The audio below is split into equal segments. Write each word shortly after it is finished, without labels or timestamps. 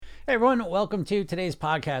Hey everyone, welcome to today's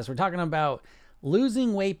podcast. We're talking about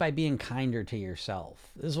losing weight by being kinder to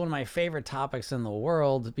yourself. This is one of my favorite topics in the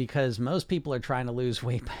world because most people are trying to lose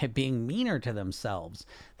weight by being meaner to themselves.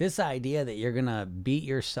 This idea that you're going to beat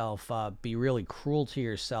yourself up, be really cruel to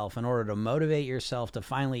yourself in order to motivate yourself to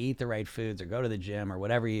finally eat the right foods or go to the gym or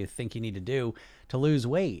whatever you think you need to do to lose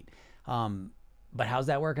weight. But how's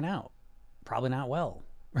that working out? Probably not well,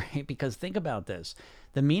 right? Because think about this.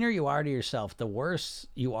 The meaner you are to yourself, the worse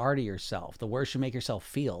you are to yourself, the worse you make yourself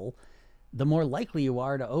feel, the more likely you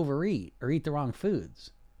are to overeat or eat the wrong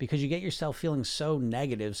foods because you get yourself feeling so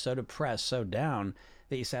negative, so depressed, so down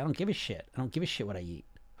that you say, I don't give a shit. I don't give a shit what I eat.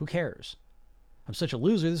 Who cares? I'm such a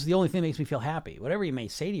loser. This is the only thing that makes me feel happy. Whatever you may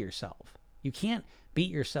say to yourself. You can't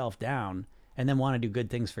beat yourself down and then want to do good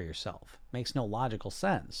things for yourself. Makes no logical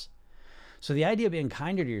sense. So the idea of being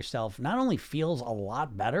kinder to yourself not only feels a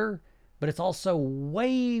lot better, but it's also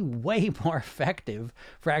way, way more effective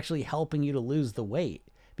for actually helping you to lose the weight.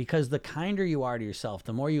 Because the kinder you are to yourself,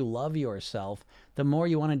 the more you love yourself, the more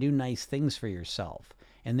you want to do nice things for yourself.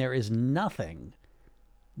 And there is nothing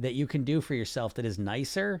that you can do for yourself that is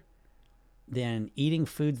nicer than eating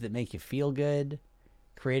foods that make you feel good,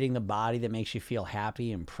 creating the body that makes you feel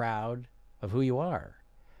happy and proud of who you are.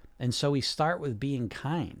 And so we start with being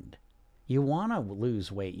kind. You want to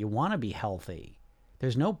lose weight. You want to be healthy.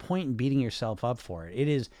 There's no point in beating yourself up for it. It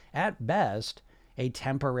is, at best, a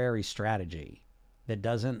temporary strategy that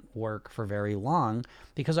doesn't work for very long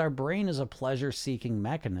because our brain is a pleasure-seeking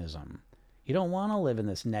mechanism. You don't want to live in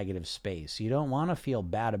this negative space. You don't want to feel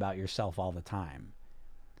bad about yourself all the time.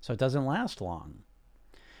 So it doesn't last long.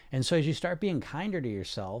 And so as you start being kinder to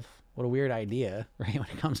yourself, what a weird idea, right, when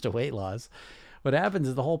it comes to weight loss, what happens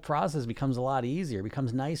is the whole process becomes a lot easier,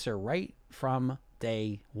 becomes nicer right from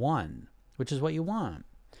day one, which is what you want.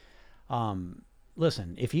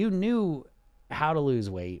 Listen, if you knew how to lose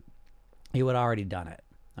weight, you would have already done it.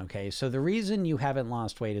 Okay, so the reason you haven't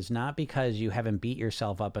lost weight is not because you haven't beat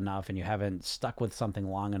yourself up enough and you haven't stuck with something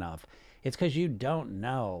long enough. It's because you don't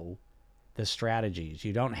know the strategies.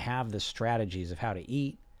 You don't have the strategies of how to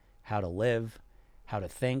eat, how to live, how to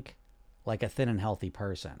think like a thin and healthy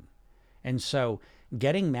person. And so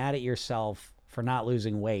getting mad at yourself for not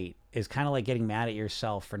losing weight is kind of like getting mad at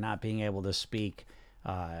yourself for not being able to speak,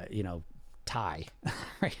 Thai.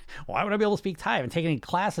 Right? Why would I be able to speak Thai? I haven't taken any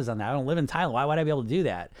classes on that. I don't live in Thailand. Why would I be able to do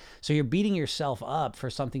that? So you're beating yourself up for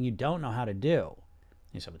something you don't know how to do.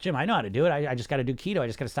 You say, well, Jim, I know how to do it. I just got to do keto. I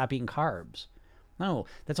just got to stop eating carbs. No,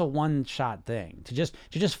 that's a one-shot thing. To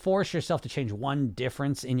just force yourself to change one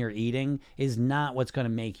difference in your eating is not what's going to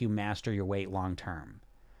make you master your weight long-term.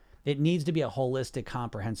 It needs to be a holistic,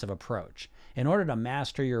 comprehensive approach. In order to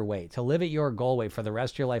master your weight, to live at your goal weight for the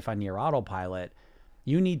rest of your life on your autopilot,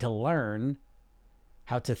 you need to learn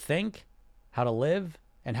how to think, how to live,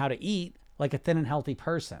 and how to eat like a thin and healthy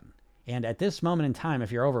person. And at this moment in time,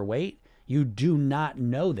 if you're overweight, you do not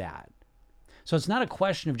know that. So it's not a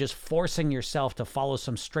question of just forcing yourself to follow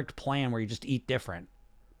some strict plan where you just eat different.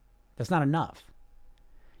 That's not enough.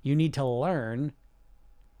 You need to learn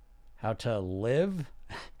how to live,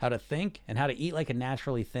 how to think, and how to eat like a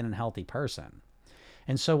naturally thin and healthy person.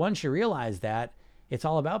 And so once you realize that, it's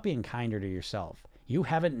all about being kinder to yourself. You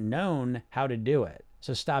haven't known how to do it.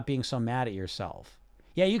 So stop being so mad at yourself.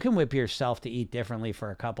 Yeah, you can whip yourself to eat differently for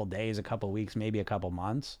a couple days, a couple weeks, maybe a couple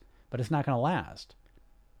months, but it's not going to last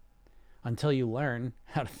until you learn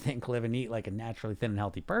how to think, live, and eat like a naturally thin and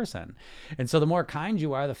healthy person. And so the more kind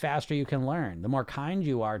you are, the faster you can learn. The more kind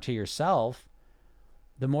you are to yourself,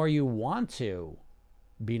 the more you want to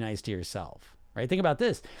be nice to yourself, right? Think about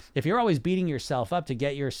this. If you're always beating yourself up to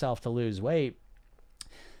get yourself to lose weight,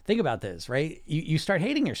 think about this, right? You start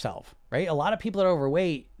hating yourself, right? A lot of people that are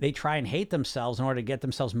overweight, they try and hate themselves in order to get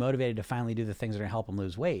themselves motivated to finally do the things that are going to help them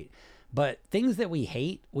lose weight. But things that we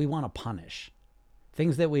hate, we want to punish.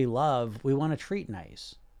 Things that we love, we want to treat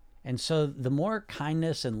nice. And so the more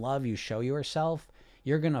kindness and love you show yourself,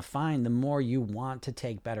 you're going to find the more you want to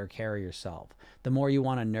take better care of yourself, the more you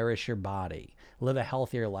want to nourish your body, live a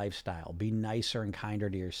healthier lifestyle, be nicer and kinder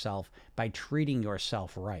to yourself by treating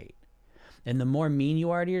yourself right. And the more mean you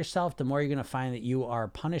are to yourself, the more you're going to find that you are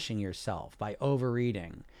punishing yourself by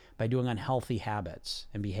overeating, by doing unhealthy habits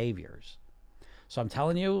and behaviors. So I'm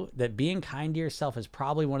telling you that being kind to yourself is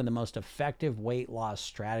probably one of the most effective weight loss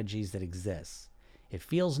strategies that exists. It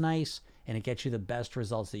feels nice and it gets you the best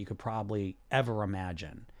results that you could probably ever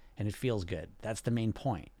imagine. And it feels good. That's the main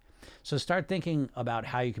point. So start thinking about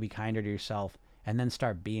how you can be kinder to yourself and then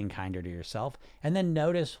start being kinder to yourself. And then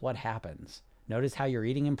notice what happens. Notice how your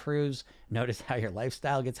eating improves. Notice how your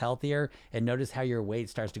lifestyle gets healthier. And notice how your weight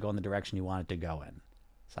starts to go in the direction you want it to go in.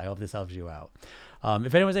 So I hope this helps you out.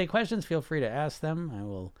 If anyone has any questions, feel free to ask them. I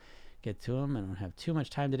will get to them. I don't have too much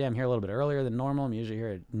time today. I'm here a little bit earlier than normal. I'm usually here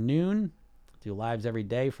at noon. Do lives every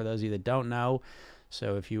day for those of you that don't know.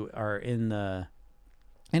 So if you are in a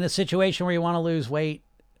situation where you want to lose weight,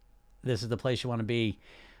 this is the place you want to be.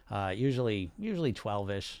 Usually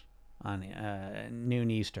 12-ish on noon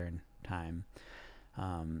Eastern time.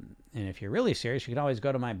 And if you're really serious, you can always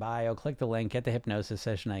go to my bio, click the link, get the hypnosis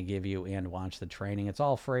session I give you, and watch the training. It's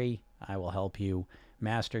all free. I will help you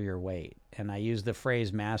master your weight. And I use the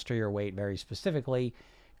phrase master your weight very specifically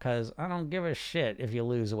because I don't give a shit if you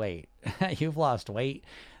lose weight. You've lost weight.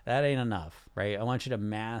 That ain't enough, right? I want you to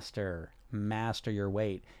master your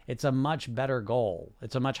weight. It's a much better goal.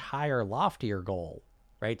 It's a much higher, loftier goal,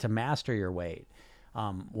 right? To master your weight.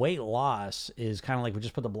 Weight loss is kind of like we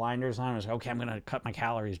just put the blinders on and it's like, okay, I'm going to cut my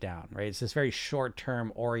calories down, right? It's this very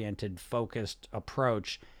short-term oriented, focused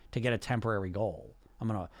approach to get a temporary goal. I'm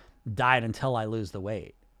going to diet until I lose the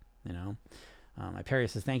weight, you know? Hyperia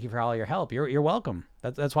says, thank you for all your help. You're welcome.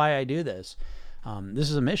 That's why I do this. This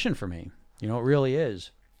is a mission for me. You know, it really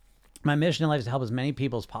is. My mission in life is to help as many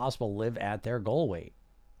people as possible live at their goal weight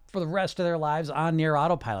for the rest of their lives on near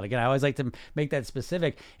autopilot. Again, I always like to make that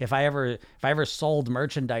specific. If I ever sold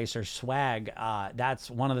merchandise or swag, that's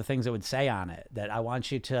one of the things it would say on it, that I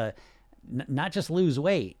want you to not just lose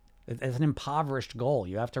weight. It's an impoverished goal.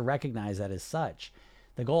 You have to recognize that as such.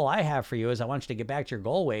 The goal I have for you is I want you to get back to your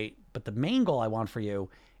goal weight, but the main goal I want for you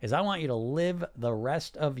is I want you to live the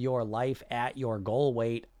rest of your life at your goal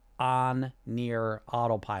weight on near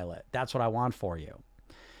autopilot. That's what I want for you.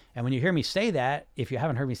 And when you hear me say that, if you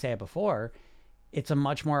haven't heard me say it before, it's a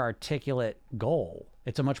much more articulate goal.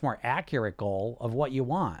 It's a much more accurate goal of what you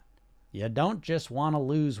want. You don't just want to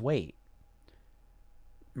lose weight,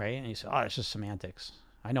 right? And you say, oh, it's just semantics.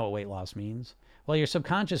 I know what weight loss means. Well, your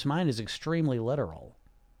subconscious mind is extremely literal,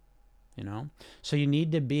 you know? So you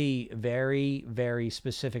need to be very, very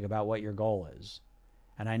specific about what your goal is.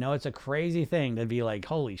 And I know it's a crazy thing to be like,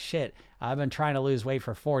 holy shit, I've been trying to lose weight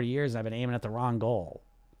for 40 years and I've been aiming at the wrong goal.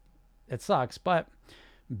 It sucks, but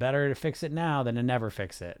better to fix it now than to never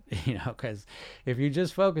fix it, you know, because if you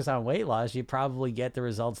just focus on weight loss, you probably get the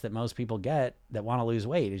results that most people get that want to lose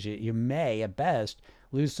weight. Is you may, at best,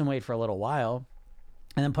 lose some weight for a little while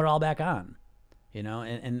and then put it all back on, you know,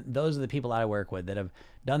 and those are the people I work with that have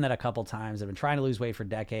done that a couple times. They've been trying to lose weight for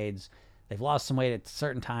decades. They've lost some weight at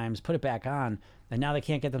certain times, put it back on, and now they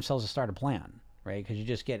can't get themselves to start a plan, right? Because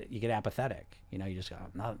you get apathetic. You know, you just go,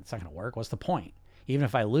 no, it's not going to work. What's the point? Even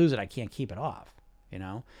if I lose it, I can't keep it off, you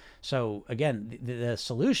know? So again, the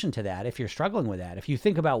solution to that, if you're struggling with that, if you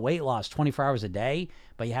think about weight loss 24 hours a day,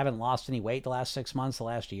 but you haven't lost any weight the last 6 months, the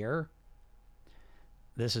last year,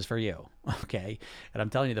 this is for you, okay? And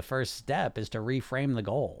I'm telling you, the first step is to reframe the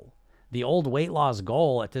goal. The old weight loss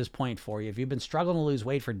goal at this point for you, if you've been struggling to lose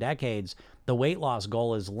weight for decades, the weight loss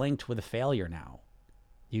goal is linked with a failure now.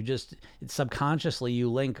 You just, subconsciously, you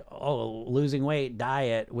link, losing weight,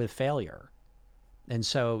 diet with failure. And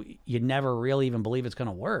so you never really even believe it's going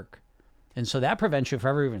to work. And so that prevents you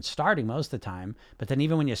from ever even starting most of the time. But then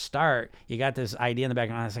even when you start, you got this idea in the back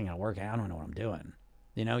of your mind, this ain't going to work. I don't know what I'm doing.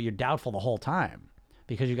 You know, you're doubtful the whole time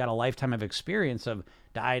because you got a lifetime of experience of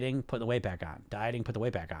dieting, put the weight back on, dieting, put the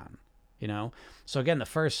weight back on. You know, so again, the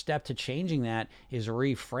first step to changing that is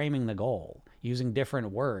reframing the goal, using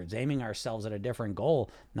different words, aiming ourselves at a different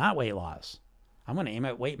goal, not weight loss. I'm going to aim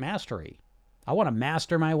at weight mastery. I want to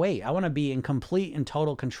master my weight. I want to be in complete and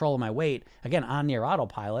total control of my weight. Again, on near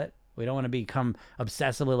autopilot. We don't want to become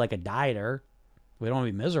obsessively like a dieter. We don't want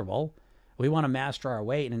to be miserable. We want to master our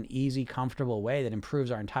weight in an easy, comfortable way that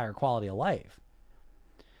improves our entire quality of life.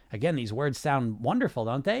 Again, these words sound wonderful,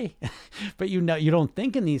 don't they? But you know, you don't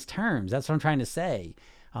think in these terms. That's what I'm trying to say.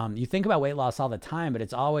 You think about weight loss all the time, but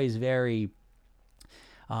it's always very,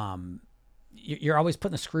 you're always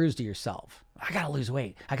putting the screws to yourself. I got to lose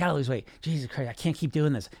weight. I got to lose weight. Jesus Christ, I can't keep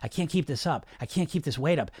doing this. I can't keep this up. I can't keep this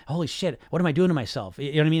weight up. Holy shit, what am I doing to myself?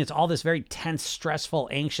 You know what I mean? It's all this very tense, stressful,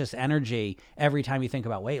 anxious energy every time you think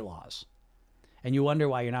about weight loss. And you wonder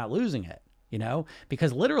why you're not losing it. You know,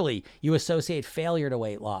 because literally you associate failure to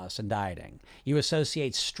weight loss and dieting. You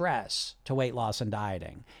associate stress to weight loss and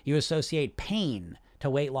dieting. You associate pain to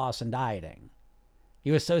weight loss and dieting.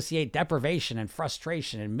 You associate deprivation and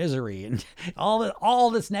frustration and misery and all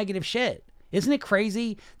this negative shit. Isn't it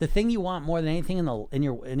crazy? The thing you want more than anything in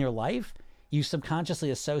your life, you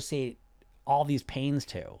subconsciously associate all these pains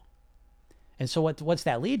to. And so what's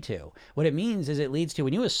that lead to? What it means is it leads to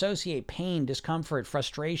when you associate pain, discomfort,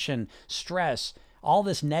 frustration, stress, all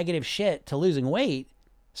this negative shit to losing weight,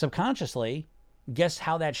 subconsciously, guess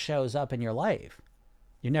how that shows up in your life?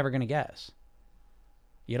 You're never going to guess.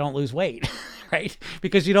 you don't lose weight, right?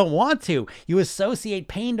 Because you don't want to. You associate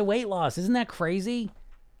pain to weight loss. Isn't that crazy?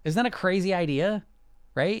 Isn't that a crazy idea,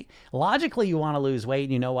 right? Logically, you want to lose weight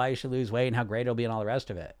and you know why you should lose weight and how great it'll be and all the rest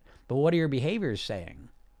of it. But what are your behaviors saying?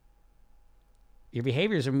 Your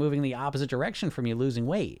behaviors are moving the opposite direction from you losing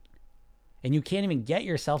weight. And you can't even get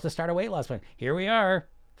yourself to start a weight loss plan. Here we are,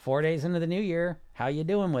 4 days into the new year. How you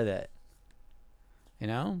doing with it? You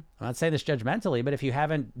know, I'm not saying this judgmentally, but if you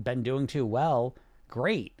haven't been doing too well,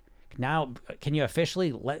 great. Now, can you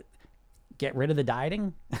officially get rid of the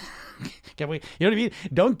dieting? Can we, you know what I mean?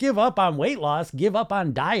 Don't give up on weight loss, give up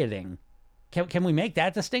on dieting. Can we make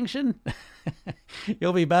that distinction?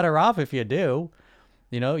 You'll be better off if you do.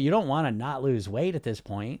 You know, you don't want to not lose weight at this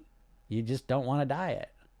point. You just don't want to diet,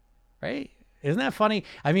 right? Isn't that funny?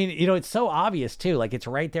 I mean, you know, it's so obvious too. Like it's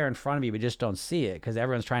right there in front of you, but just don't see it because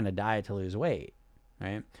everyone's trying to diet to lose weight,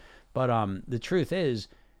 right? But the truth is,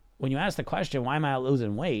 when you ask the question, why am I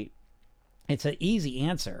losing weight? It's an easy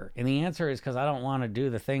answer. And the answer is because I don't want to do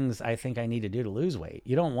the things I think I need to do to lose weight.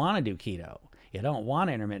 You don't want to do keto. You don't want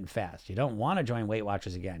to intermittent fast. You don't want to join Weight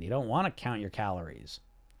Watchers again. You don't want to count your calories,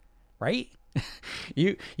 right?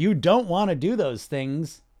 You don't want to do those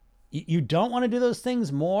things. You don't want to do those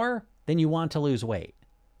things more than you want to lose weight,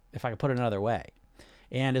 if I could put it another way.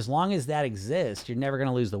 And as long as that exists, you're never going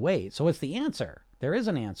to lose the weight. So what's the answer? There is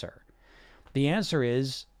an answer. The answer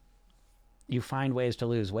is you find ways to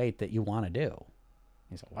lose weight that you want to do.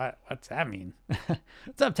 You say, what's that mean?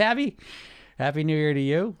 What's up, Tabby? Happy New Year to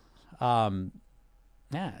you.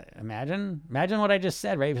 Yeah, imagine what I just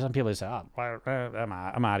said, right? Some people say, oh,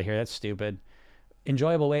 I'm out of here. That's stupid.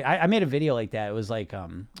 Enjoyable weight. I made a video like that. It was like, I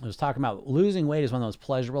was talking about losing weight is one of those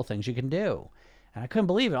pleasurable things you can do. And I couldn't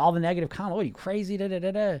believe it. All the negative comments, oh, you crazy,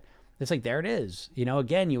 It's like, there it is. You know,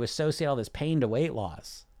 again, you associate all this pain to weight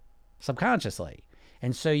loss subconsciously.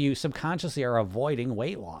 And so you subconsciously are avoiding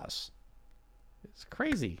weight loss. It's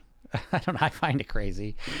crazy. I don't know. I find it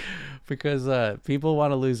crazy because people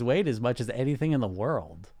want to lose weight as much as anything in the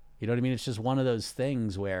world. You know what I mean? It's just one of those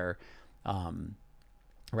things where,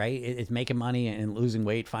 right? It's making money and losing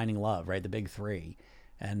weight, finding love, right? The big three.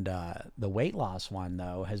 And the weight loss one,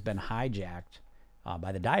 though, has been hijacked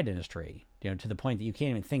by the diet industry, you know, to the point that you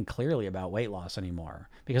can't even think clearly about weight loss anymore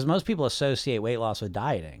because most people associate weight loss with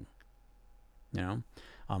dieting, you know,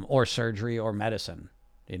 or surgery or medicine.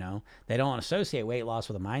 You know, they don't associate weight loss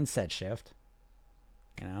with a mindset shift,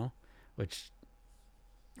 you know, which,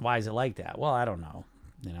 why is it like that? Well, I don't know.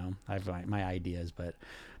 You know, I have my ideas, but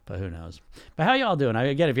who knows? But how y'all doing?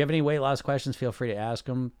 Again, if you have any weight loss questions, feel free to ask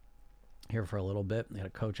them here for a little bit. We got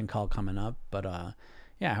a coaching call coming up, but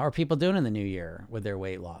yeah, how are people doing in the new year with their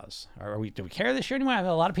weight loss? Do we care this year anymore? I mean,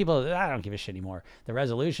 a lot of people, I don't give a shit anymore. The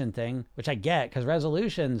resolution thing, which I get, because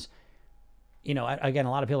resolutions, you know, again,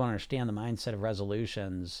 a lot of people don't understand the mindset of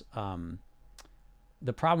resolutions.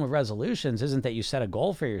 The problem with resolutions isn't that you set a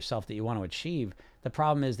goal for yourself that you want to achieve. The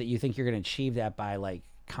problem is that you think you're going to achieve that by like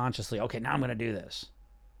consciously, okay, now I'm going to do this,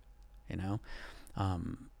 you know?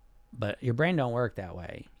 But your brain don't work that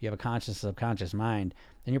way. You have a conscious, subconscious mind,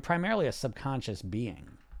 and you're primarily a subconscious being.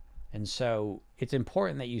 And so it's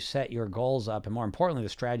important that you set your goals up, and more importantly, the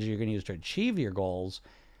strategy you're going to use to achieve your goals.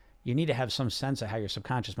 You need to have some sense of how your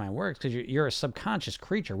subconscious mind works because you're a subconscious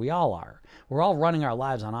creature. We all are. We're all running our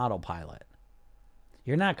lives on autopilot.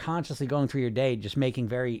 You're not consciously going through your day just making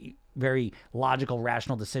very, very logical,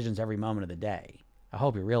 rational decisions every moment of the day. I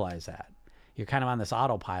hope you realize that. You're kind of on this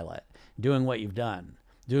autopilot, doing what you've done,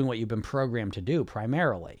 doing what you've been programmed to do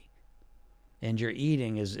primarily. And your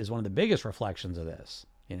eating is one of the biggest reflections of this.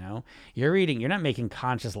 You know, you're eating, you're not making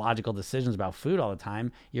conscious, logical decisions about food all the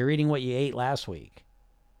time. You're eating what you ate last week.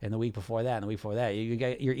 And the week before that, and the week before that,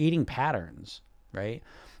 you're eating patterns, right?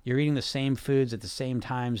 You're eating the same foods at the same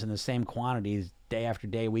times and the same quantities day after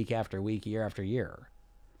day, week after week, year after year,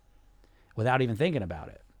 without even thinking about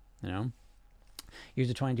it, you know? Use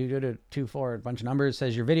the 2224, a bunch of numbers,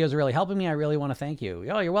 says, your videos are really helping me. I really want to thank you.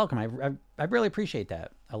 Oh, you're welcome. I really appreciate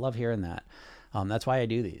that. I love hearing that. That's why I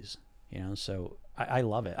do these, you know? So I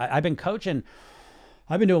love it. I've been coaching.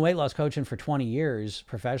 I've been doing weight loss coaching for 20 years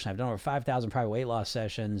professionally. I've done over 5,000 private weight loss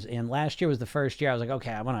sessions. And last year was the first year I was like,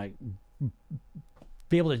 okay, I want to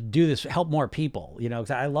be able to do this, help more people, you know,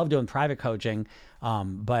 because I love doing private coaching,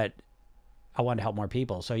 but I wanted to help more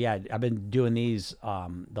people. So yeah, I've been doing these,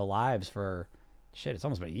 the lives for, shit, it's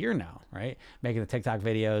almost been a year now, right? Making the TikTok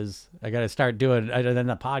videos. I got to start doing, then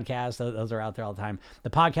the podcast, those are out there all the time. The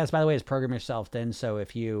podcast, by the way, is Program Yourself Thin. So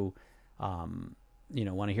if you, you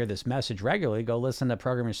know, want to hear this message regularly, go listen to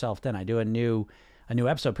Program Yourself Thin. I do a new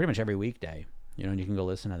episode pretty much every weekday, you know, and you can go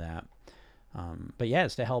listen to that. But yeah,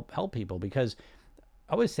 it's to help people because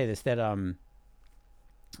I always say this, that,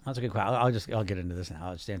 That's a good question. I'll get into this now.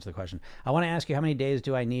 I'll just answer the question. I want to ask you, how many days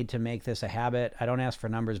do I need to make this a habit? I don't ask for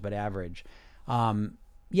numbers, but average.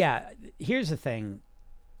 Yeah, here's the thing.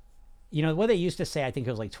 You know, what they used to say, I think it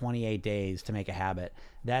was like 28 days to make a habit.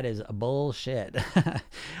 That is bullshit.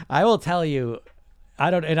 I will tell you,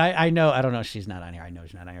 I know, I don't know, she's not on here. I know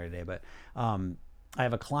she's not on here today, but I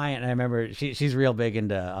have a client, and I remember she's real big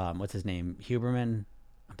into, what's his name? Huberman?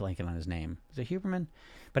 I'm blanking on his name. Is it Huberman?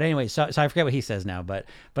 But anyway, so I forget what he says now, but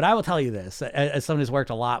I will tell you this, as someone who's worked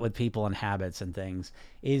a lot with people and habits and things,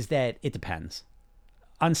 is that it depends.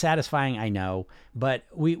 Unsatisfying, I know, but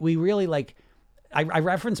we really like, I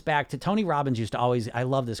reference back to Tony Robbins used to always, I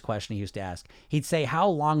love this question he used to ask. He'd say, how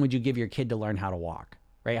long would you give your kid to learn how to walk?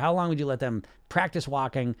 Right? How long would you let them practice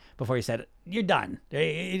walking before you said, you're done?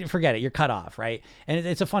 Forget it. You're cut off. Right? And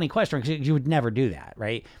it's a funny question because you would never do that.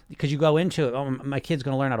 Right? Because you go into it, oh, my kid's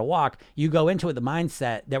going to learn how to walk. You go into it the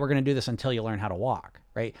mindset that we're going to do this until you learn how to walk.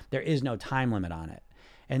 Right? There is no time limit on it.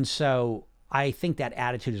 And so I think that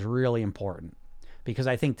attitude is really important, because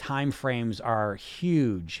I think time frames are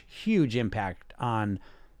huge impact on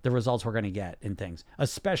the results we're going to get in things,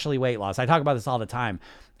 especially weight loss. I talk about this all the time,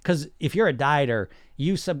 because if you're a dieter,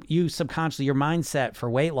 you subconsciously, your mindset for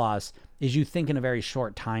weight loss is you think in a very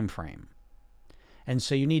short time frame. And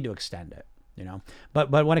so you need to extend it, you know. But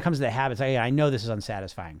when it comes to the habits, I know this is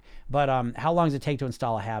unsatisfying, but how long does it take to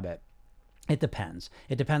install a habit? It depends.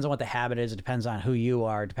 It depends on what the habit is. It depends on who you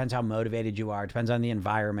are. It depends how motivated you are. It depends on the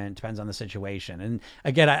environment. It depends on the situation. And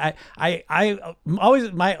again, I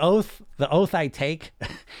always, my oath, the oath I take, you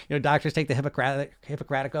know, doctors take the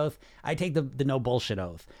Hippocratic oath. I take the no bullshit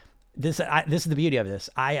oath. This is the beauty of this.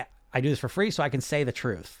 I do this for free so I can say the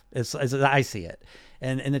truth as I see it.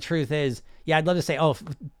 And the truth is, yeah, I'd love to say,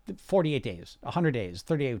 48 days, 100 days,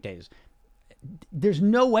 38 days. There's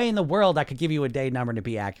no way in the world I could give you a day number to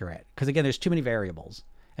be accurate, because again, there's too many variables.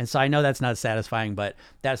 And so I know that's not satisfying, but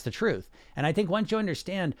that's the truth. And I think once you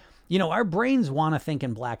understand, you know, our brains want to think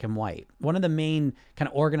in black and white. One of the main kind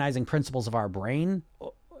of organizing principles of our brain,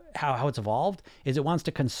 how it's evolved, is it wants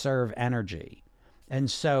to conserve energy.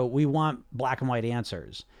 And so we want black and white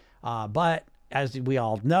answers. But as we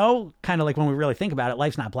all know, kind of like when we really think about it,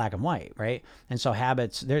 life's not black and white, right? And so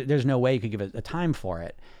habits, there's no way you could give it a time for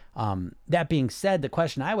it. That being said, the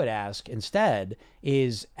question I would ask instead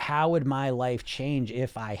is, how would my life change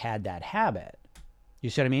if I had that habit? You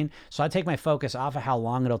see what I mean? So I take my focus off of how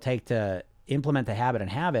long it'll take to implement the habit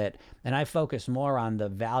and have it, and I focus more on the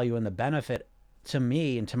value and the benefit to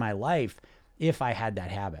me and to my life if I had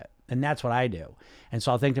that habit. And that's what I do. And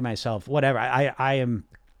so I'll think to myself, whatever,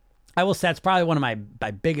 I will say that's probably one of my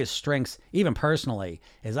biggest strengths, even personally,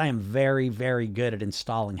 is I am very, very good at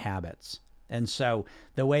installing habits. And so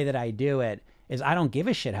the way that I do it is I don't give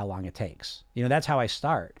a shit how long it takes. You know, that's how I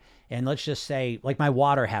start. And let's just say, like my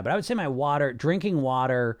water habit, I would say drinking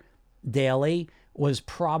water daily was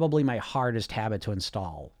probably my hardest habit to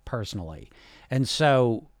install personally. And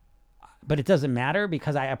so, but it doesn't matter,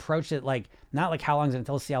 because I approached it like, not like how long is it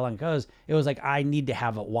until, see how long it goes. It was like, I need to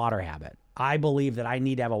have a water habit. I believe that I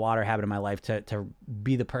need to have a water habit in my life to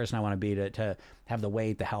be the person I want to be, to have the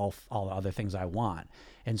weight, the health, all the other things I want.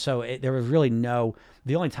 And so there was really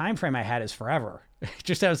the only time frame I had is forever.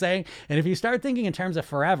 Just what I'm saying. And if you start thinking in terms of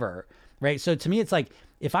forever, right? So to me, it's like,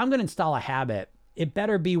 if I'm going to install a habit, it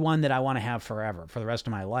better be one that I want to have forever, for the rest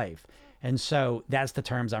of my life. And so that's the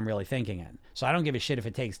terms I'm really thinking in. So I don't give a shit if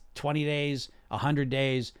it takes 20 days, 100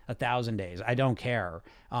 days, 1,000 days. I don't care.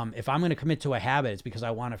 If I'm going to commit to a habit, it's because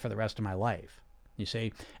I want it for the rest of my life. You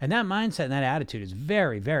see? And that mindset and that attitude is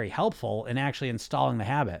very, very helpful in actually installing the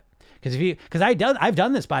habit. Because I've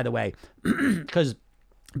done this, by the way, because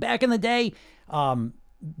back in the day,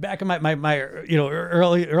 back in my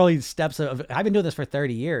early steps of, I've been doing this for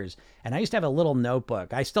 30 years, and I used to have a little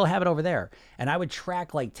notebook. I still have it over there, and I would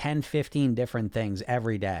track like 10, 15 different things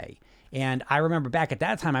every day. And I remember back at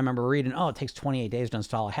that time, I remember reading, it takes 28 days to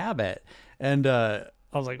install a habit. And I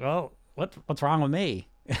was like, well, what's wrong with me?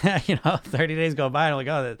 30 days go by, and I'm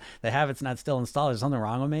like, the habit's not still installed. There's something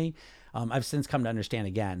wrong with me. I've since come to understand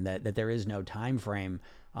again that there is no time frame.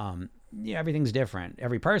 Everything's different.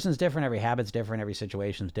 Every person's different. Every habit's different. Every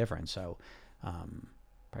situation's different. So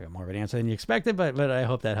probably got more of an answer than you expected, but I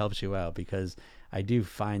hope that helps you out, because I do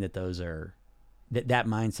find that that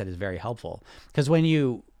mindset is very helpful. Because when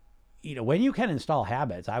you can install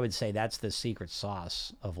habits, I would say that's the secret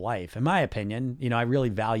sauce of life. In my opinion, I really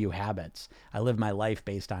value habits. I live my life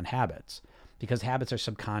based on habits, because habits are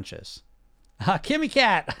subconscious. Kimmy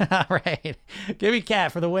Cat, right? Kimmy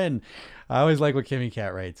Cat for the win. I always like what Kimmy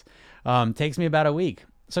Cat writes. Takes me about a week.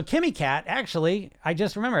 So Kimmy Cat, actually, I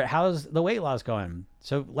just remember, how's the weight loss going?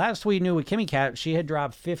 So last we knew with Kimmy Cat, she had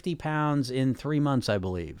dropped 50 pounds in 3 months, I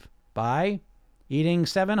believe, by eating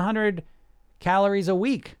 700 calories a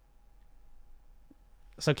week.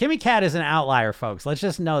 So Kimmy Cat is an outlier, folks. Let's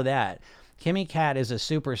just know that. Kimmy Cat is a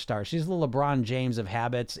superstar. She's the LeBron James of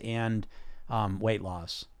habits and weight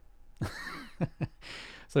loss.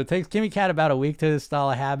 So it takes Kimmy Cat about a week to install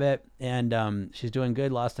a habit, and she's doing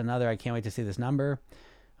good. Lost another. I can't wait to see this number.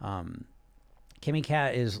 Kimmy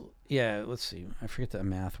Cat is, yeah, let's see. I forget the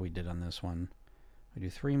math we did on this one. We do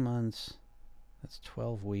 3 months. That's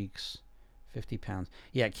 12 weeks, 50 pounds.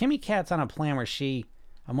 Yeah, Kimmy Cat's on a plan where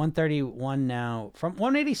I'm 131 now from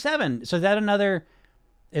 187. So is that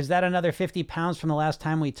another 50 pounds from the last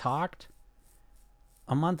time we talked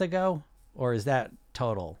a month ago? Or is that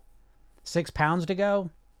total? 6 pounds to go?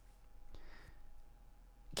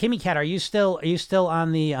 Kimmy Cat, are you still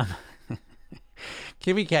on the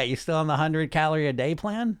Kimmy Cat, you still on the 100 calorie a day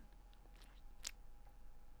plan?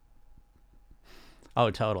 Oh,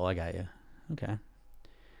 total. I got you. Okay.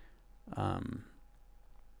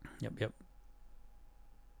 Yep.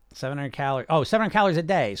 700 calories. Oh, 700 calories a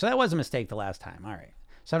day. So that was a mistake the last time. All right.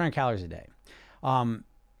 700 calories a day.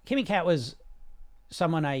 Kimmy Cat was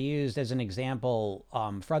someone I used as an example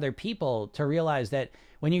for other people to realize that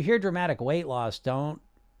when you hear dramatic weight loss,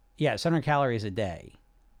 700 calories a day.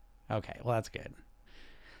 Okay, well, that's good.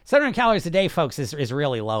 700 calories a day, folks, is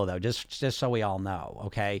really low, though, just so we all know,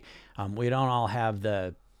 okay? We don't all have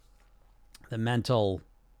the mental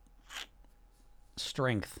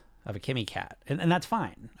strength of a Kimmy Cat, and that's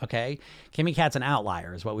fine, okay? Kimmy Cat's an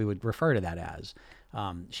outlier is what we would refer to that as.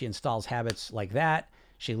 She installs habits like that.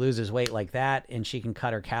 She loses weight like that, and she can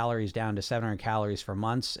cut her calories down to 700 calories for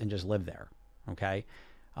months and just live there, okay?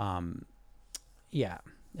 Yeah.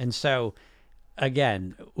 And so,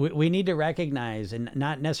 again, we need to recognize and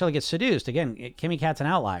not necessarily get seduced. Again, Kimmy Cat's an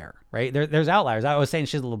outlier, right? There's outliers. I was saying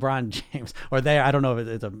she's LeBron James, or I don't know if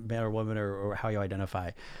it's a man or woman or how you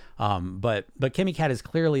identify. But Kimmy Cat is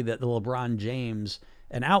clearly the LeBron James,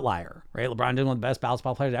 an outlier, right? LeBron is one of the best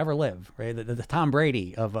basketball players to ever live, right? The Tom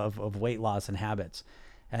Brady of weight loss and habits.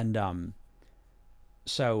 And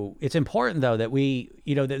so it's important, though, that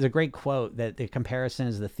there's a great quote that the comparison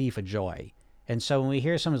is the thief of joy. And so when we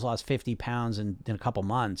hear someone's lost 50 pounds in a couple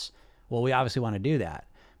months, well, we obviously want to do that.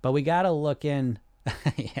 But we got to look in.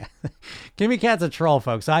 Yeah. Kimmy Cat's a troll,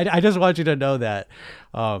 folks. I just want you to know that.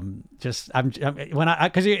 Because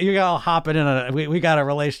you're all hopping in we got a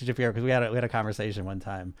relationship here because we had a conversation one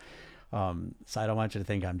time. So I don't want you to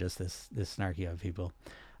think I'm just this snarky of people.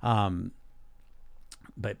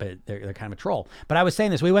 But they're kind of a troll. But I was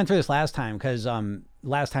saying this. We went through this last time because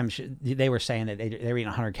last time they were saying that they were eating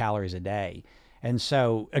 100 calories a day. And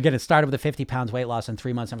so, again, it started with the 50 pounds weight loss in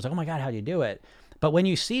 3 months. I was like, oh, my God, how do you do it? But when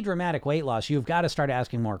you see dramatic weight loss, you've got to start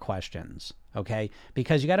asking more questions, okay?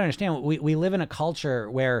 Because you got to understand, we live in a culture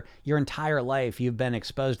where your entire life you've been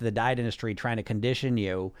exposed to the diet industry trying to condition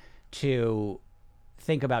you to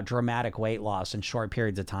think about dramatic weight loss in short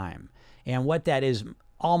periods of time. And what that is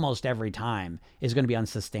almost every time is going to be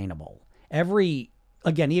unsustainable. Even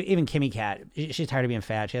Kimmy Cat, she's tired of being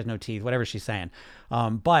fat. She has no teeth, whatever she's saying.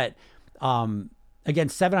 Again,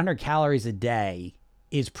 700 calories a day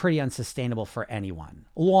is pretty unsustainable for anyone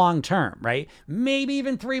long term, right? Maybe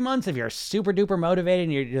even 3 months if you're super duper motivated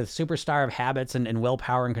and you're the superstar of habits and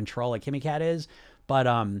willpower and control like Kimmy Cat is. But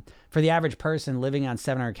for the average person living on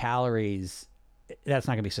 700 calories, that's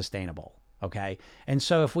not going to be sustainable. Okay. And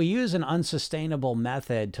so if we use an unsustainable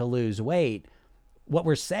method to lose weight, what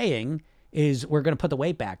we're saying is we're going to put the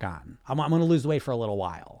weight back on. I'm going to lose the weight for a little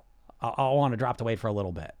while. I want to drop the weight for a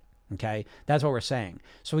little bit. Okay. That's what we're saying.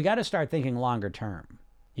 So we got to start thinking longer term,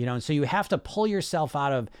 and so you have to pull yourself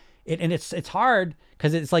out of it. And it's hard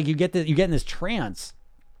because it's like you get in this trance.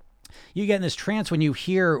 You get in this trance when you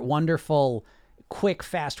hear wonderful, quick,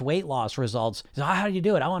 fast weight loss results. So how do you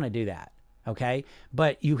do it? I want to do that. Okay.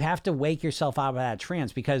 But you have to wake yourself out of that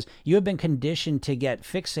trance because you have been conditioned to get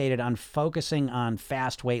fixated on focusing on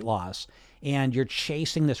fast weight loss. And you're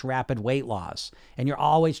chasing this rapid weight loss and you're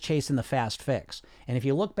always chasing the fast fix. And if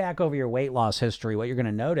you look back over your weight loss history, what you're going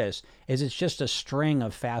to notice is it's just a string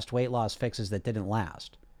of fast weight loss fixes that didn't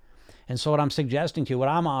last. And so what I'm suggesting to you, what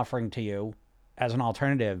I'm offering to you as an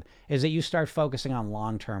alternative is that you start focusing on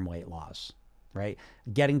long-term weight loss, right?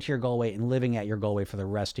 Getting to your goal weight and living at your goal weight for the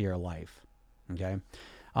rest of your life. Okay.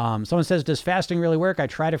 Someone says, does fasting really work? I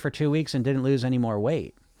tried it for 2 weeks and didn't lose any more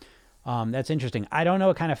weight. That's interesting. I don't know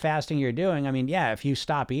what kind of fasting you're doing. I mean, yeah, if you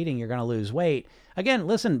stop eating, you're going to lose weight. Again,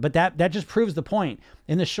 listen, but that just proves the point.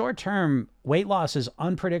 In the short term, weight loss is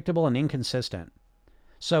unpredictable and inconsistent.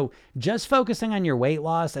 So just focusing on your weight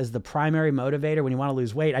loss as the primary motivator when you want to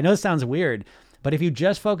lose weight, I know it sounds weird, But if you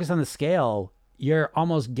just focus on the scale, you're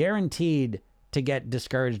almost guaranteed to get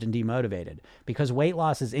discouraged and demotivated because weight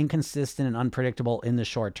loss is inconsistent and unpredictable in the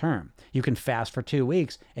short term. You can fast for 2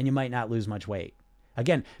 weeks and you might not lose much weight.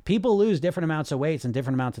 Again, people lose different amounts of weights in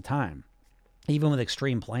different amounts of time, even with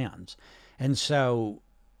extreme plans. And so,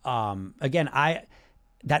 again,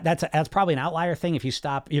 that's probably an outlier thing. If you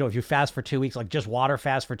stop, if you fast for 2 weeks, like just water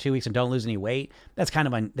fast for 2 weeks and don't lose any weight, that's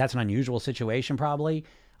that's an unusual situation probably.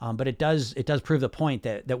 But it does prove the point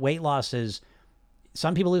that weight loss is,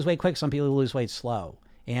 some people lose weight quick, some people lose weight slow.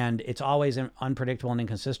 And it's always unpredictable and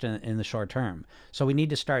inconsistent in the short term. So we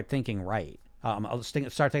need to start thinking right.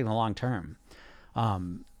 Start thinking the long term.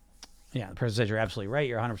 Yeah, the person says you're absolutely right.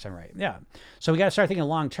 You're 100% right. Yeah. So we got to start thinking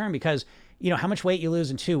long term because, how much weight you lose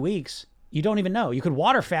in 2 weeks, you don't even know. You could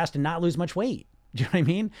water fast and not lose much weight. Do you know what I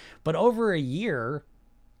mean? But over a year,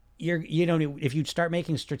 if you start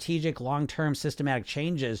making strategic, long-term, systematic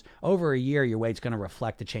changes, over a year, your weight's going to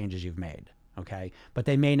reflect the changes you've made. Okay. But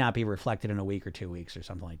they may not be reflected in a week or 2 weeks or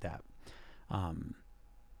something like that.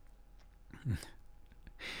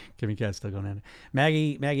 Kimmy Cat's still going in.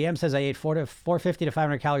 Maggie M says, I ate 450 to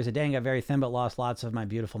 500 calories a day and got very thin, but lost lots of my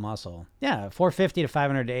beautiful muscle. Yeah. 450 to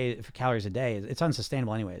 500 calories a day. It's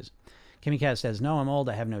unsustainable anyways. Kimmy Cat says, no, I'm old.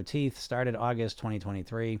 I have no teeth. Started August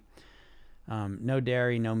 2023. No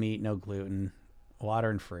dairy, no meat, no gluten, water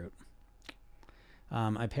and fruit.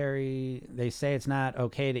 They say it's not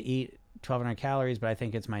okay to eat 1,200 calories, but I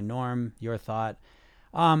think it's my norm. Your thought?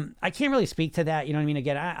 I can't really speak to that. You know what I mean?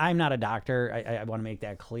 Again, I'm not a doctor. I want to make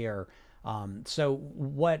that clear. So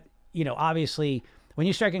what, obviously when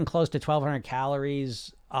you start getting close to 1,200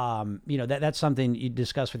 calories, that's something you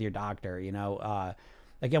discuss with your doctor,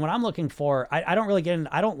 again, what I'm looking for, I don't really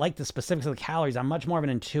I don't like the specifics of the calories. I'm much more of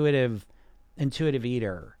an intuitive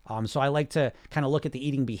eater. So I like to kind of look at the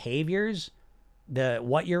eating behaviors,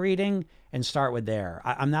 what you're eating, and start with there.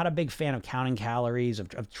 I'm not a big fan of counting calories,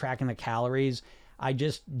 of tracking the calories. I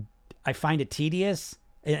find it tedious,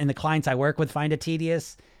 and the clients I work with find it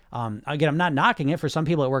tedious. Again, I'm not knocking it. For some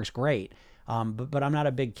people, it works great. But I'm not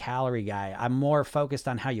a big calorie guy. I'm more focused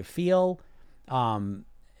on how you feel.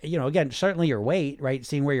 Again, certainly your weight, right?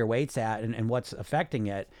 Seeing where your weight's at and what's affecting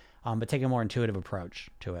it, but take a more intuitive approach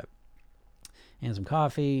to it. And some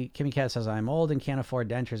coffee. Kimmy Cat says, I'm old and can't afford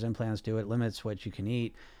dentures, implants, do it, limits what you can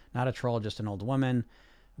eat. Not a troll, just an old woman.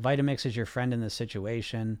 Vitamix is your friend in this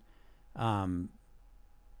situation.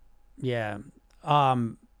 Yeah.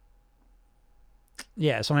 Someone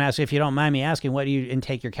asked, if you don't mind me asking, what do you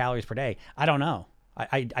intake your calories per day? I don't know.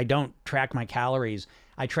 I don't track my calories.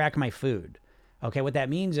 I track my food. Okay, what that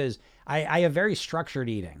means is I have very structured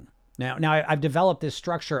eating. Now I've developed this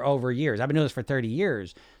structure over years. I've been doing this for 30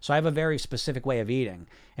 years, so I have a very specific way of eating.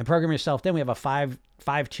 And Program Yourself Thin, we have a 5-2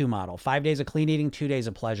 model. 5 days of clean eating, 2 days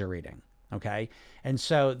of pleasure eating. Okay, and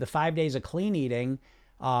so the 5 days of clean eating,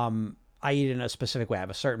 I eat in a specific way. I have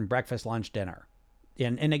a certain breakfast, lunch, dinner.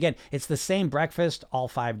 And again, it's the same breakfast all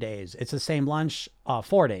 5 days. It's the same lunch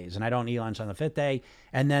 4 days, and I don't eat lunch on the 5th day.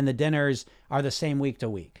 And then the dinners are the same week to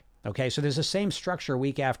week. Okay, so there's the same structure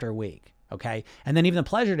week after week. Okay, and then even the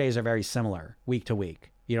pleasure days are very similar week to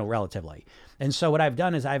week, relatively. And so what I've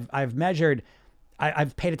done is I've measured,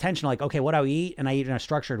 I've paid attention, like, okay, what do I eat? And I eat in a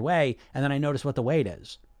structured way, and then I notice what the weight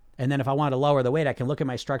is. And then if I want to lower the weight, I can look at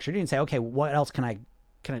my structured eating and say, okay, what else can I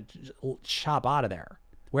chop out of there?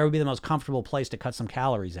 Where would be the most comfortable place to cut some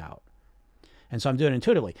calories out? And so I'm doing it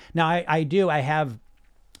intuitively. Now I have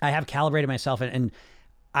calibrated myself and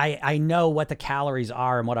I know what the calories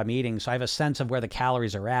are and what I'm eating. So I have a sense of where the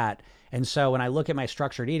calories are at. And so when I look at my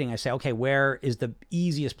structured eating, I say, okay, where is the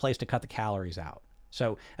easiest place to cut the calories out?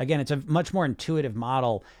 So again, it's a much more intuitive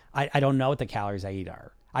model. I don't know what the calories I eat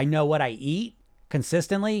are. I know what I eat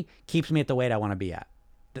consistently keeps me at the weight I want to be at.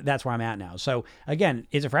 That's where I'm at now. So again,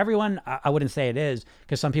 is it for everyone? I wouldn't say it is,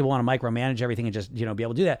 because some people want to micromanage everything and just, be able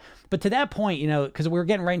to do that. But to that point, because we're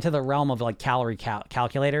getting right into the realm of like calorie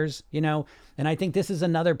calculators, and I think this is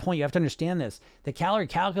another point. You have to understand this. The calorie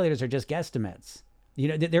calculators are just guesstimates.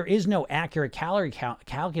 There is no accurate calorie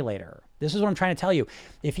calculator. This is what I'm trying to tell you.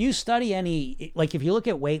 If you study if you look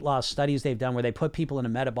at weight loss studies they've done where they put people into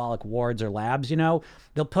metabolic wards or labs, they'll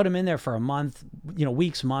put them in there for a month,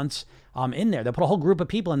 weeks, months, in there. They'll put a whole group of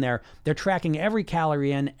people in there. They're tracking every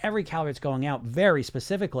calorie in, every calorie that's going out very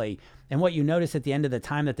specifically. And what you notice at the end of the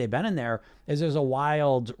time that they've been in there is there's a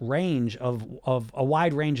wide range of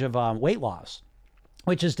weight loss,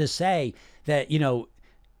 which is to say that,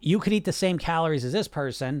 you could eat the same calories as this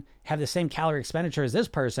person, have the same calorie expenditure as this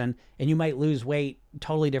person, and you might lose weight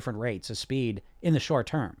totally different rates of speed in the short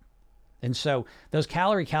term. And so those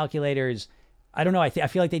calorie calculators, I don't know. I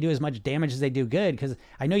feel like they do as much damage as they do good, because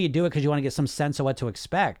I know you do it because you want to get some sense of what to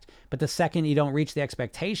expect. But the second you don't reach the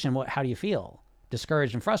expectation, how do you feel?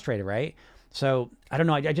 Discouraged and frustrated, right? So I don't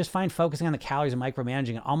know. I just find focusing on the calories and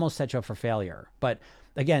micromanaging it almost sets you up for failure. But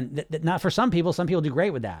again, not for some people. Some people do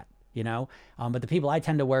great with that, but the people I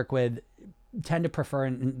tend to work with tend to prefer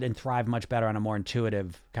and thrive much better on a more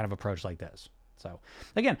intuitive kind of approach like this. So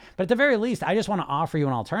again, but at the very least, I just want to offer you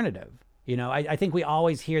an alternative. I think we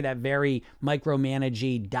always hear that very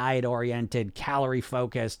micromanagey, diet-oriented,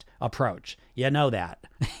 calorie-focused approach. You know that.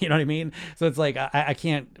 You know what I mean? So it's like, I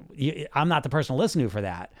can't, I'm not the person to listen to for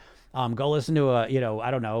that. Go listen to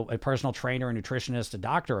a personal trainer, a nutritionist, a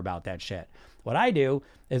doctor about that shit. What I do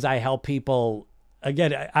is I help people,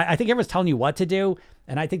 again, I think everyone's telling you what to do.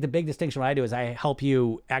 And I think the big distinction what I do is I help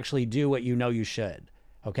you actually do what you know you should.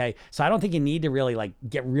 Okay. So I don't think you need to really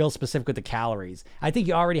get real specific with the calories. I think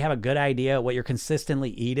you already have a good idea what you're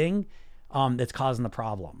consistently eating that's causing the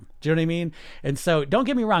problem. Do you know what I mean? And so don't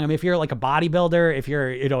get me wrong. I mean, if you're like a bodybuilder, if you're,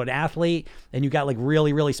 an athlete and you got like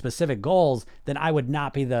really, really specific goals, then I would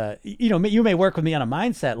not be you may work with me on a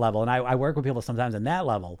mindset level, and I work with people sometimes in that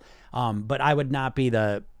level. But I would not be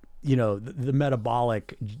the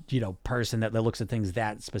metabolic, person that looks at things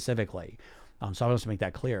that specifically. So I want to make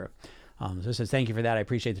that clear. So it says, thank you for that. I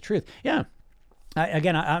appreciate the truth. Yeah. I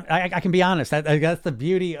can be honest. That's the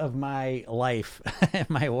beauty of my life and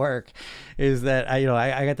my work, is that I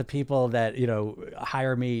got the people that,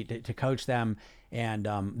 hire me to coach them. And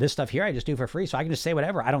this stuff here I just do for free. So I can just say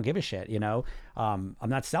whatever. I don't give a shit, I'm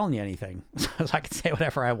not selling you anything. So I can say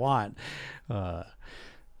whatever I want. But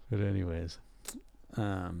anyways,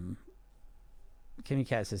 Kimmy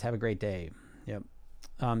Cat says, have a great day. Yep.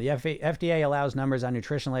 The FDA allows numbers on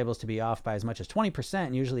nutrition labels to be off by as much as 20%,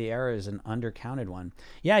 and usually the error is an undercounted one.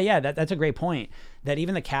 Yeah, that's a great point, that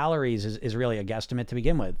even the calories is really a guesstimate to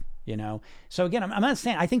begin with, So again, I'm not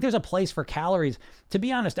saying, I think there's a place for calories. To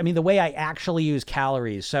be honest, I mean, the way I actually use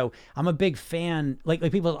calories, so I'm a big fan, like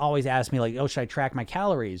people always ask me, oh, should I track my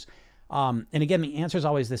calories? And again, the answer is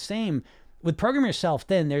always the same. With Program Yourself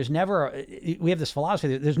Thin, we have this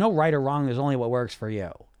philosophy, there's no right or wrong, there's only what works for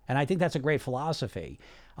you. And I think that's a great philosophy.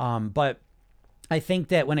 But I think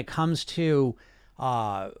that when it comes to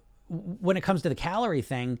the calorie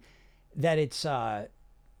thing, that it's, I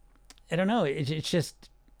don't know, it's just,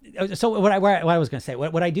 so what I was going to say,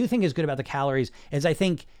 what I do think is good about the calories is I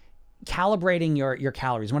think calibrating your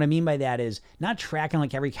calories. What I mean by that is not tracking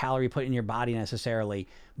like every calorie put in your body necessarily,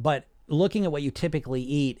 but looking at what you typically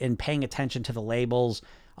eat and paying attention to the labels,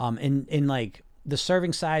 in like the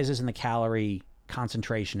serving sizes and the calorie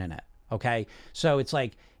concentration in it. Okay. So it's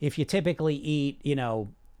like, if you typically eat,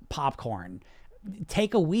 popcorn,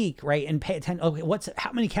 take a week, right? And pay attention. Okay.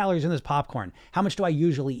 How many calories in this popcorn? How much do I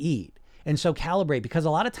usually eat? And so calibrate, because a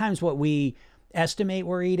lot of times what we estimate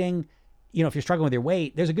we're eating, if you're struggling with your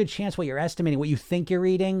weight, there's a good chance what you're estimating, what you think you're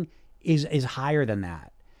eating is higher than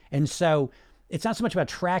that. And so it's not so much about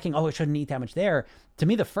tracking, I shouldn't eat that much there. To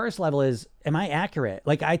me, the first level is, am I accurate?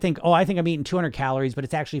 Like I think I'm eating 200 calories, but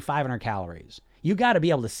it's actually 500 calories. You got to be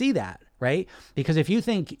able to see that, right? Because if you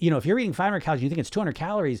think, if you're eating 500 calories, you think it's 200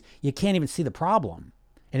 calories, you can't even see the problem.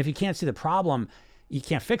 And if you can't see the problem, you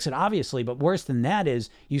can't fix it, obviously. But worse than that is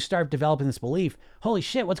you start developing this belief, holy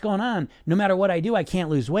shit, what's going on? No matter what I do, I can't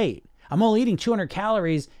lose weight. I'm only eating 200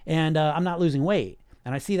 calories and I'm not losing weight.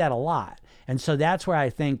 And I see that a lot. And so that's where I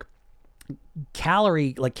think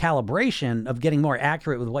calibration of getting more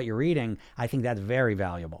accurate with what you're eating, I think that's very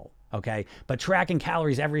valuable. Okay. But tracking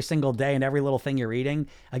calories every single day and every little thing you're eating,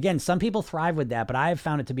 again, some people thrive with that, but I've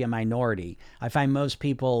found it to be a minority. I find most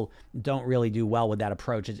people don't really do well with that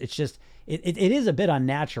approach. It's just, it is a bit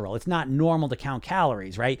unnatural. It's not normal to count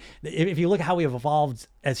calories, right? If you look at how we have evolved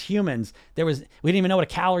as humans, we didn't even know what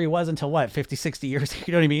a calorie was until 50, 60 years.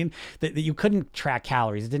 You know what I mean? That you couldn't track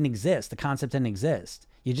calories. It didn't exist. The concept didn't exist.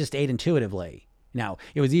 You just ate intuitively. Now,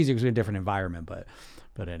 it was easier because we had a different environment,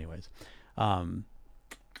 but anyways.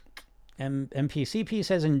 MPCP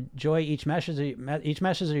says, enjoy each message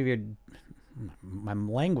of your, my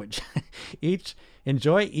language,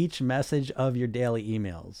 enjoy each message of your daily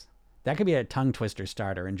emails. That could be a tongue twister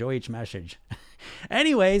starter. Enjoy each message.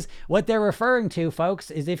 Anyways, what they're referring to, folks,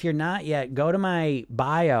 is if you're not yet, go to my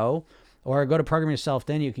bio or go to Program Yourself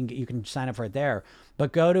Thin. You can sign up for it there.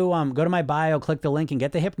 But go to my bio, click the link, and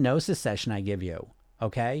get the hypnosis session I give you.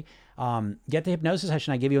 Okay? Get the hypnosis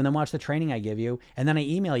session I give you, and then watch the training I give you, and then I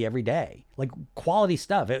email you every day. Like quality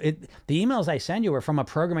stuff. The emails I send you are from a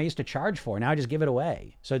program I used to charge for. Now I just give it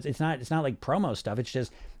away. So it's not like promo stuff. It's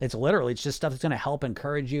just stuff that's going to help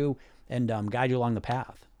encourage you and guide you along the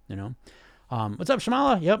path. What's up,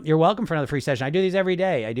 Shamala? Yep, you're welcome for another free session. I do these every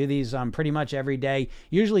day. I do these pretty much every day,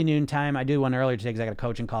 usually noontime. I do one earlier today because I got a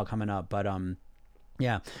coaching call coming up. But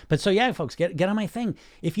yeah. But so yeah, folks, get on my thing.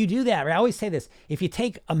 If you do that, I always say this, if you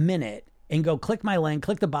take a minute and go click my link,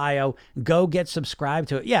 click the bio, go get subscribed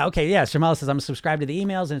to it. Yeah, okay, yeah. Shamala says I'm subscribed to the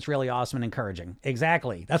emails and it's really awesome and encouraging.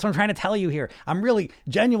 Exactly. That's what I'm trying to tell you here. I'm really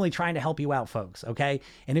genuinely trying to help you out, folks, okay?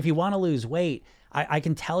 And if you want to lose weight, I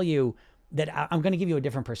can tell you that I'm going to give you a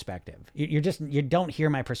different perspective. You don't hear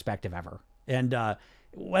my perspective ever. And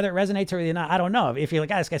whether it resonates with you or not, I don't know. If you're like,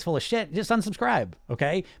 this guy's full of shit, just unsubscribe,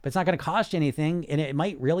 okay? But it's not going to cost you anything and it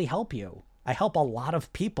might really help you. I help a lot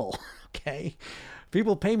of people, okay?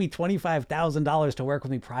 People pay me $25,000 to work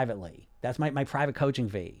with me privately. That's my private coaching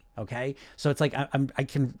fee. Okay. So it's like,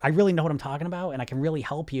 I really know what I'm talking about and I can really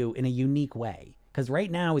help you in a unique way. Cause right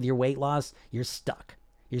now with your weight loss, you're stuck.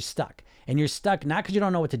 You're stuck and you're stuck not cause you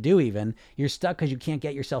don't know what to do even. You're stuck cause you can't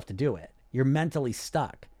get yourself to do it. You're mentally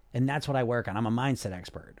stuck. And that's what I work on. I'm a mindset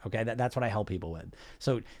expert. Okay. That's what I help people with.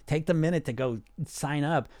 So take the minute to go sign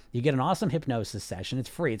up. You get an awesome hypnosis session. It's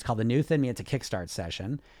free. It's called the New Thin Me. It's a Kickstart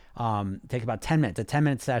session. Take about 10 minutes, a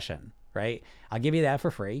 10-minute session, right? I'll give you that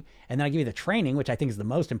for free. And then I'll give you the training, which I think is the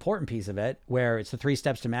most important piece of it, where it's the 3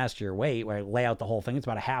 steps to master your weight, where I lay out the whole thing. It's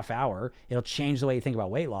about a half hour. It'll change the way you think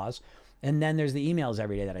about weight loss. And then there's the emails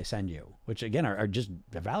every day that I send you, which again are just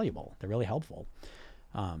they're valuable. They're really helpful.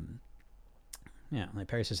 Yeah, like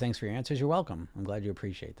Perry says, thanks for your answers. You're welcome. I'm glad you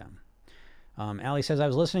appreciate them. Allie says, I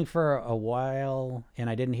was listening for a while and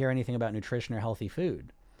I didn't hear anything about nutrition or healthy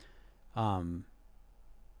food.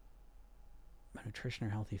 Nutrition or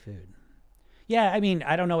healthy food. Yeah, I mean,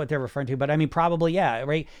 I don't know what they're referring to, but I mean, probably, yeah,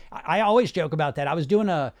 right? I always joke about that. I was doing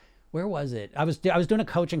where was it? I was doing a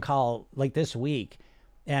coaching call like this week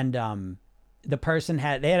and the person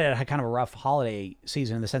had kind of a rough holiday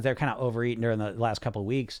season in the sense they were kind of overeating during the last couple of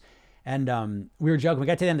weeks. And we were joking. We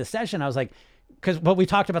got to the end of the session. I was like, but we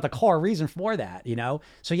talked about the core reason for that, you know?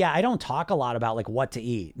 So yeah, I don't talk a lot about like what to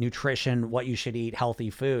eat, nutrition, what you should eat, healthy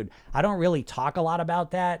food. I don't really talk a lot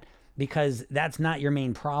about that because that's not your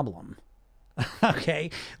main problem. Okay.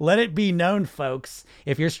 Let it be known, folks.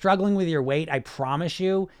 If you're struggling with your weight, I promise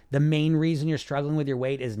you the main reason you're struggling with your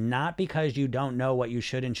weight is not because you don't know what you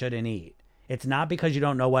should and shouldn't eat. It's not because you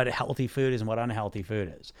don't know what healthy food is and what unhealthy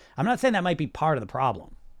food is. I'm not saying that might be part of the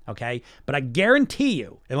problem. Okay. But I guarantee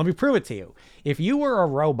you, and let me prove it to you. If you were a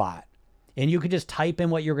robot and you could just type in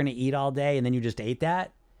what you're going to eat all day and then you just ate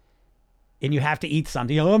that and you have to eat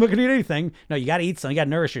something, I'm not going to eat anything. No, you got to eat something. You got to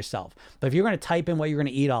nourish yourself. But if you're going to type in what you're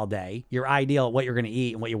going to eat all day, your ideal of what you're going to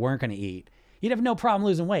eat and what you weren't going to eat, you'd have no problem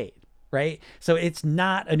losing weight. Right. So it's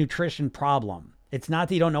not a nutrition problem. It's not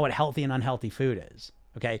that you don't know what healthy and unhealthy food is.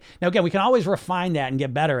 Okay. Now, again, we can always refine that and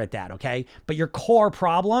get better at that. Okay. But your core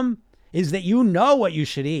problem is that you know what you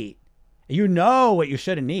should eat. You know what you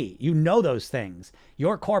shouldn't eat. You know those things.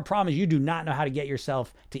 Your core problem is you do not know how to get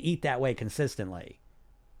yourself to eat that way consistently.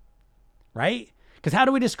 Right? Because how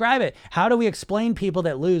do we describe it? How do we explain people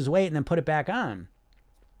that lose weight and then put it back on?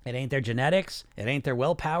 It ain't their genetics. It ain't their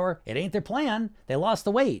willpower. It ain't their plan. They lost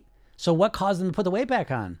the weight. So what caused them to put the weight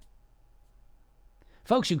back on?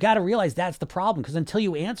 Folks, you've got to realize that's the problem, because until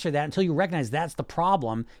you answer that, until you recognize that's the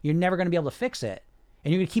problem, you're never going to be able to fix it.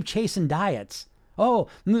 And you're going to keep chasing diets. Oh,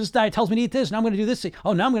 this diet tells me to eat this. Now I'm going to do this.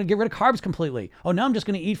 Oh, now I'm going to get rid of carbs completely. Oh, now I'm just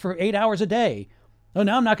going to eat for 8 hours a day. Oh,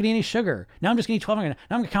 now I'm not going to eat any sugar. Now I'm just going to eat 12 hours.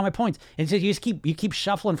 Now I'm going to count my points. And so you keep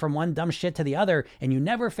shuffling from one dumb shit to the other, and you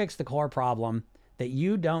never fix the core problem that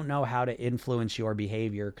you don't know how to influence your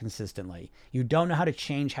behavior consistently. You don't know how to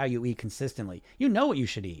change how you eat consistently. You know what you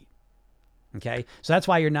should eat. Okay. So that's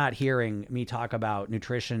why you're not hearing me talk about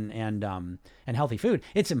nutrition and healthy food.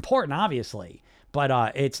 It's important, obviously,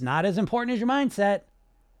 but it's not as important as your mindset.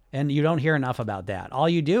 And you don't hear enough about that. All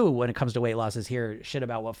you do when it comes to weight loss is hear shit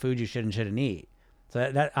about what food you should and shouldn't eat. So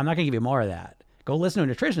that I'm not going to give you more of that. Go listen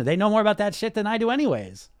to a nutritionist. They know more about that shit than I do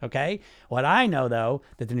anyways. Okay. What I know, though,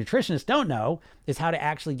 that the nutritionists don't know is how to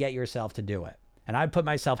actually get yourself to do it. And I'd put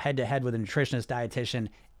myself head to head with a nutritionist, dietitian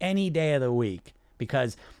any day of the week,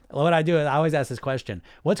 because what I do is I always ask this question: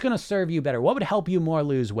 what's going to serve you better? What would help you more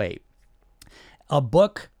lose weight? A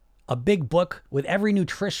book, a big book with every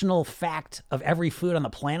nutritional fact of every food on the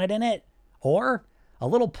planet in it, or a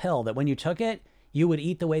little pill that when you took it, you would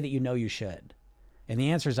eat the way that you know you should? And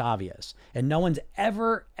the answer is obvious. And no one's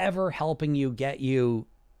ever helping you,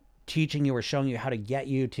 teaching you or showing you how to get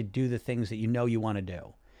you to do the things that you know you want to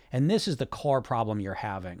do. And this is the core problem you're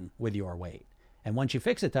having with your weight. And once you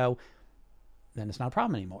fix it, though, then it's not a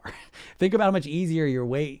problem anymore. Think about how much easier your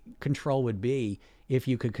weight control would be if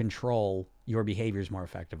you could control your behaviors more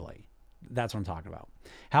effectively. That's what I'm talking about.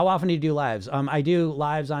 How often do you do lives? I do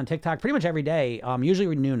lives on TikTok pretty much every day,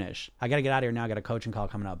 usually noonish. I got to get out of here now. I got a coaching call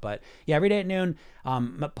coming up. But yeah, every day at noon.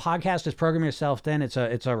 My podcast is Program Yourself Thin. It's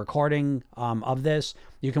a recording of this.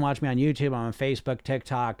 You can watch me on YouTube. I'm on Facebook,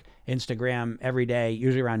 TikTok, Instagram every day,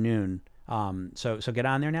 usually around noon. So get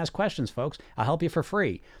on there and ask questions, folks. I'll help you for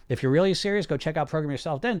free. If you're really serious, go check out Program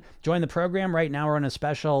Yourself Thin. Join the program. Right now we're on a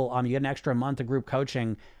special, you get an extra month of group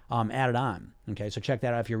coaching added on. Okay, so check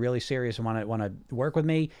that out if you're really serious and want to work with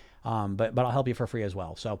me. But I'll help you for free as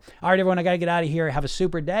well. So, all right, everyone, I got to get out of here. Have a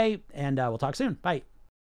super day, and we'll talk soon. Bye.